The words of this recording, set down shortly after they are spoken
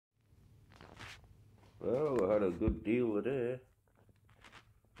Well, I had a good deal today.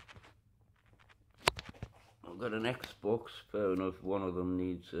 I've got an Xbox, fair enough. One of them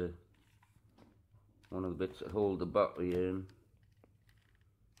needs one of the bits that hold the battery in.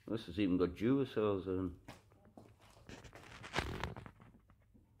 This has even got dual cells in.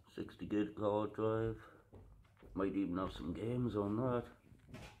 60 gig hard drive. Might even have some games on that.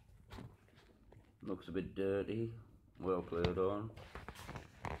 Looks a bit dirty. Well played on.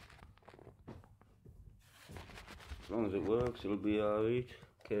 As long as it works, it'll be alright.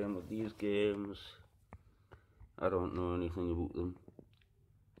 Came with these games. I don't know anything about them.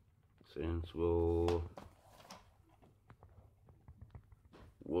 Saints Row,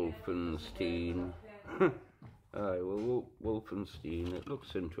 Wolfenstein. Aye, well, Wolfenstein, it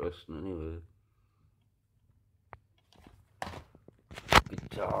looks interesting anyway.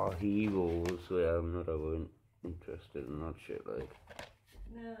 Guitar Heroes, yeah, I'm not ever interested in that shit, like.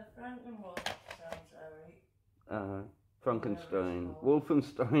 No, Franklin one sounds alright. Frankenstein,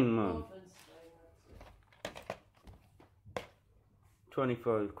 Wolfenstein, man. Wolfenstein, that's it.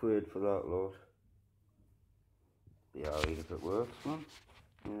 25 quid for that lot. Be alright if it works, man.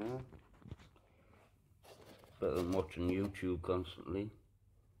 Yeah. Better than watching YouTube constantly.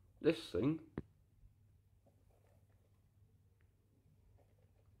 This thing.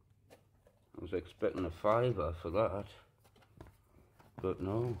 I was expecting a £5 for that. But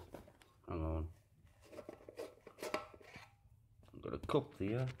no. Hang on. I've got a cup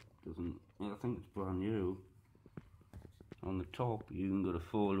there. I think it's brand new. On the top, you can got a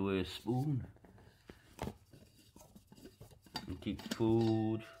fold-away spoon. And keep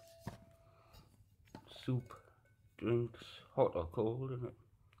food, soup, drinks, hot or cold in it.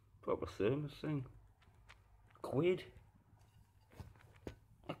 Proper thermos thing. £1.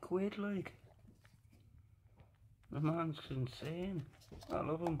 £1, like. The man's insane. I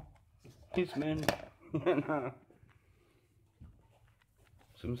love him. He's meant.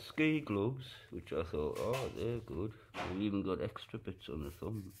 Some ski gloves, which I thought, oh, they're good. They've even got extra bits on the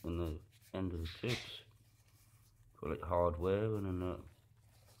thumb, on the end of the tips. For like hard wearing and that.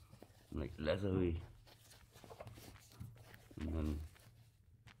 And like leathery. And then,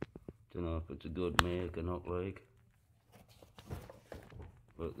 don't know if it's a good make or not, like.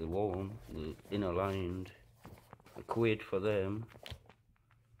 But they're warm, they're inner lined. £1 for them.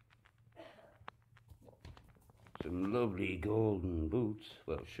 Some lovely golden boots,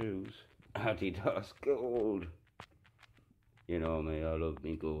 well, shoes. Adidas gold. You know me, I love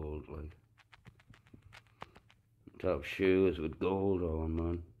me gold, like. Top shoes with gold on,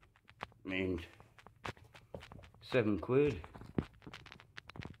 man. Mint. £7.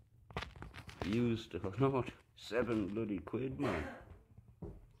 Used or not. 7 bloody quid, man.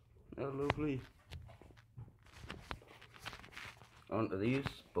 They're lovely. Onto these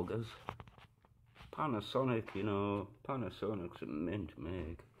buggers. Panasonic, you know. Panasonic's a mint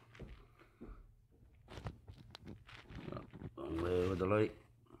make. Long way with the light.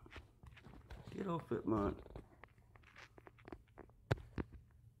 Get off it, man.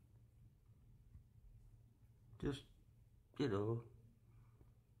 Just, you know,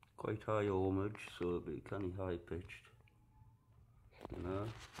 quite high ohmage, so it'll be kind of high pitched. You know,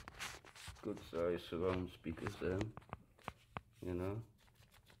 good size surround speakers then. You know.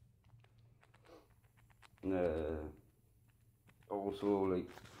 Also, like,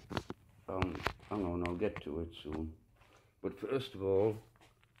 hang on, I'll get to it soon. But first of all,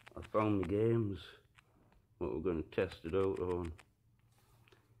 I found the games. What we're going to test it out on.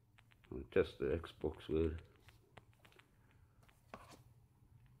 I'll test the Xbox with.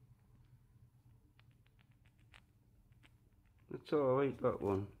 It's alright, that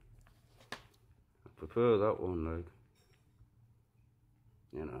one. I prefer that one, like.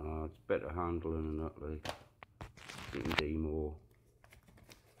 You know, it's better handling and that, like. You can do more.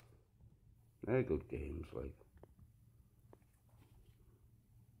 They're good games, like.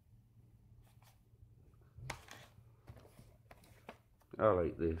 I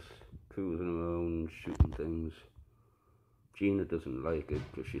like this. Cruising around, shooting things. Gina doesn't like it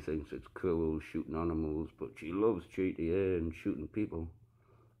because she thinks it's cruel shooting animals, but she loves GTA and shooting people.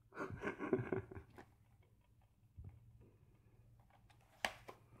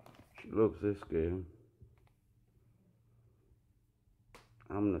 She loves this game.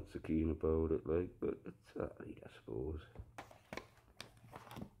 I'm not so keen about it, like, but it's alright, I suppose.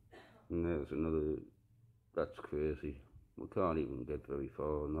 And there's another. That's crazy. We can't even get very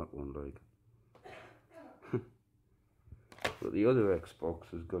far on that one, like. But the other Xbox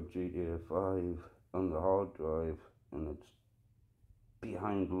has got GTA 5 on the hard drive, and it's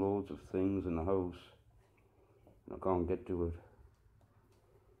behind loads of things in the house. And I can't get to it.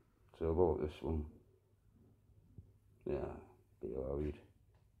 So I bought this one. Yeah, be alright.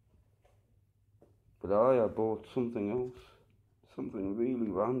 But I bought something else. Something really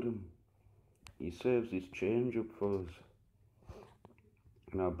random. He saves his change up for us.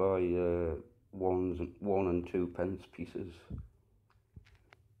 And I buy 1 and 2 pence pieces.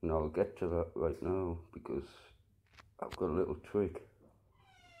 And I'll get to that right now because I've got a little trick.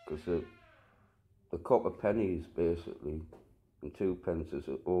 Because the copper pennies basically and 2 pences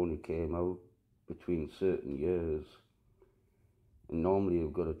only came out between certain years. And normally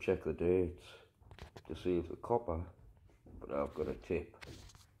you've got to check the dates to see if the copper, but I've got a tip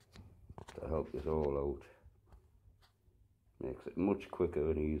to help us all out. Makes it much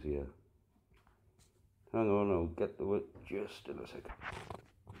quicker and easier. Hang on, I'll get to it just in a second.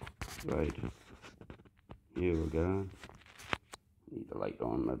 Right, here we go. Need the light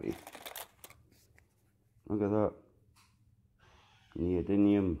on maybe. Look at that.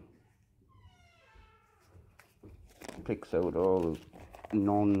 Neodymium. Picks out all the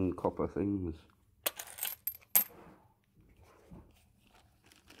non-copper things.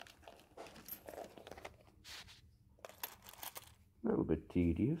 A little bit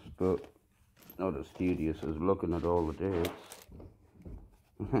tedious, but not as tedious as looking at all the dates.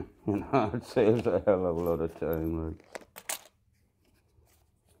 You know, it saves a hell of a lot of time. Like,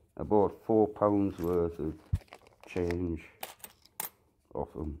 I bought £4 worth of change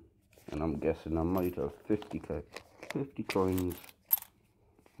off them, and I'm guessing I might have 50 coins,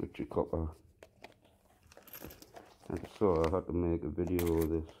 which are copper. And so I had to make a video of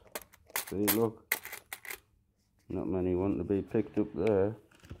this. See, look, not many want to be picked up there.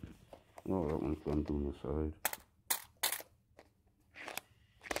 Oh, that one's gone down the side.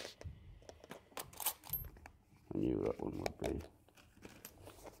 I knew that one would be.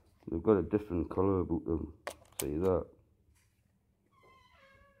 They've got a different colour about them. See that?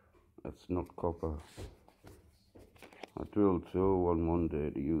 That's not copper. I drilled through one day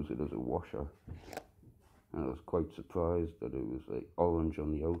to use it as a washer. And I was quite surprised that it was like orange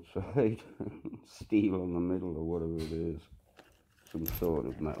on the outside, steel on the middle or whatever it is. Some sort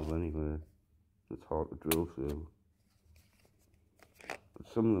of metal anyway. It's hard to drill through. But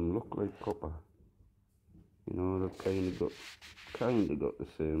some of them look like copper. You know, they've kind of got the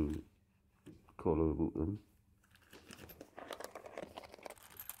same colour about them.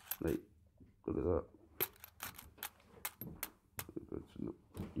 Like, look at that.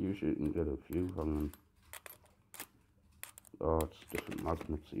 Usually you can get a few hanging. Oh, it's different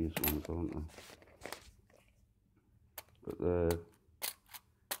magnets, these ones, aren't they? But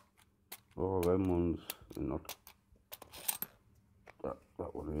all them ones are not.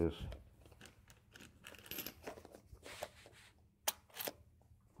 That one is.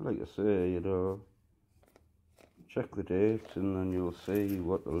 Like I say, you know, check the dates and then you'll see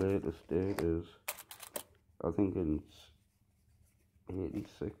what the latest date is. I think it's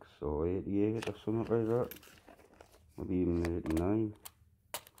 86 or 88 or something like that. Maybe even 89.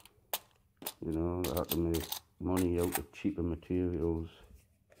 You know, they had to make money out of cheaper materials.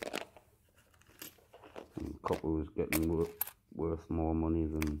 And copper was getting worth more money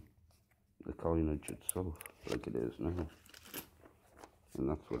than the coinage itself, like it is now. And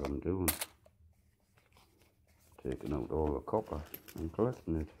that's what I'm doing. Taking out all the copper and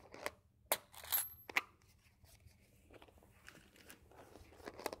collecting it.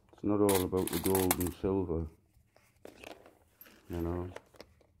 It's not all about the gold and silver, you know.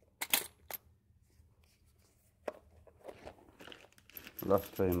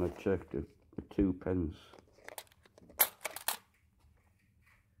 Last time I checked it, for 2 pence.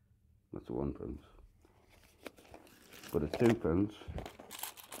 That's 1 pence. But a 2 pence,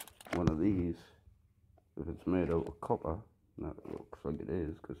 one of these, if it's made out of copper, that looks like it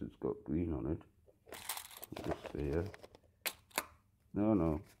is because it's got green on it. Just here.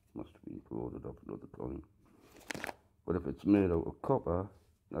 No, must have been floated off another coin. But if it's made out of copper,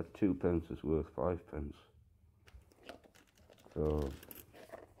 that 2 pence is worth 5 pence. So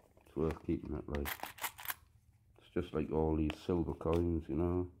it's worth keeping it like. It's just like all these silver coins, you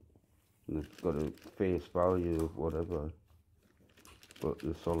know. And it's got a face value of whatever, but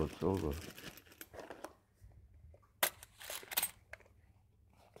they're solid silver.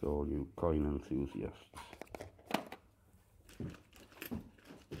 To all you coin enthusiasts.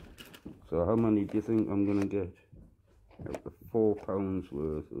 So how many do you think I'm gonna get? Out of £4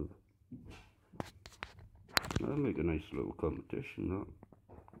 worth of. That'll make a nice little competition, that.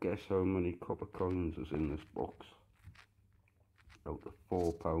 Guess how many copper coins is in this box? Out of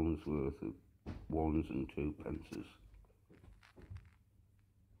 £4 worth of 1s and 2 pences.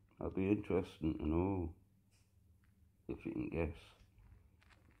 That'll be interesting to know if you can guess.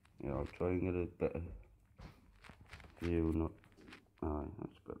 Yeah, I'll try and get a better view, not... Aye,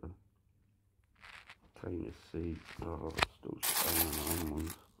 that's better. Kind of see. Oh, it's still shining on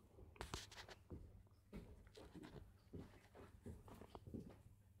ones.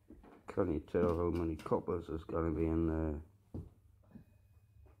 Can you tell how many coppers there's going to be in there?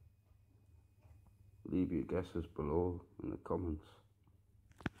 Leave your guesses below in the comments.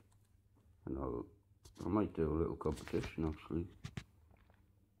 And I might do a little competition actually.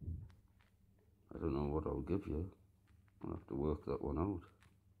 I don't know what I'll give you. I'll have to work that one out.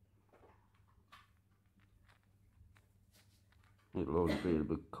 It'll only be a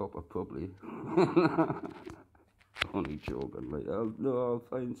big copper probably. Only joking, like, I'll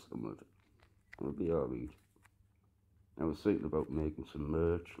find some of it. It'll be alright. I was thinking about making some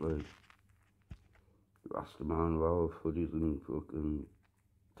merch, like Rastaman Ralph hoodies and fucking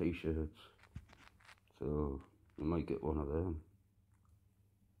t-shirts. So, I might get one of them.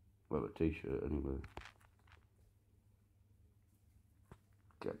 Well, a t-shirt anyway.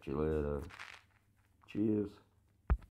 Catch you later. Cheers.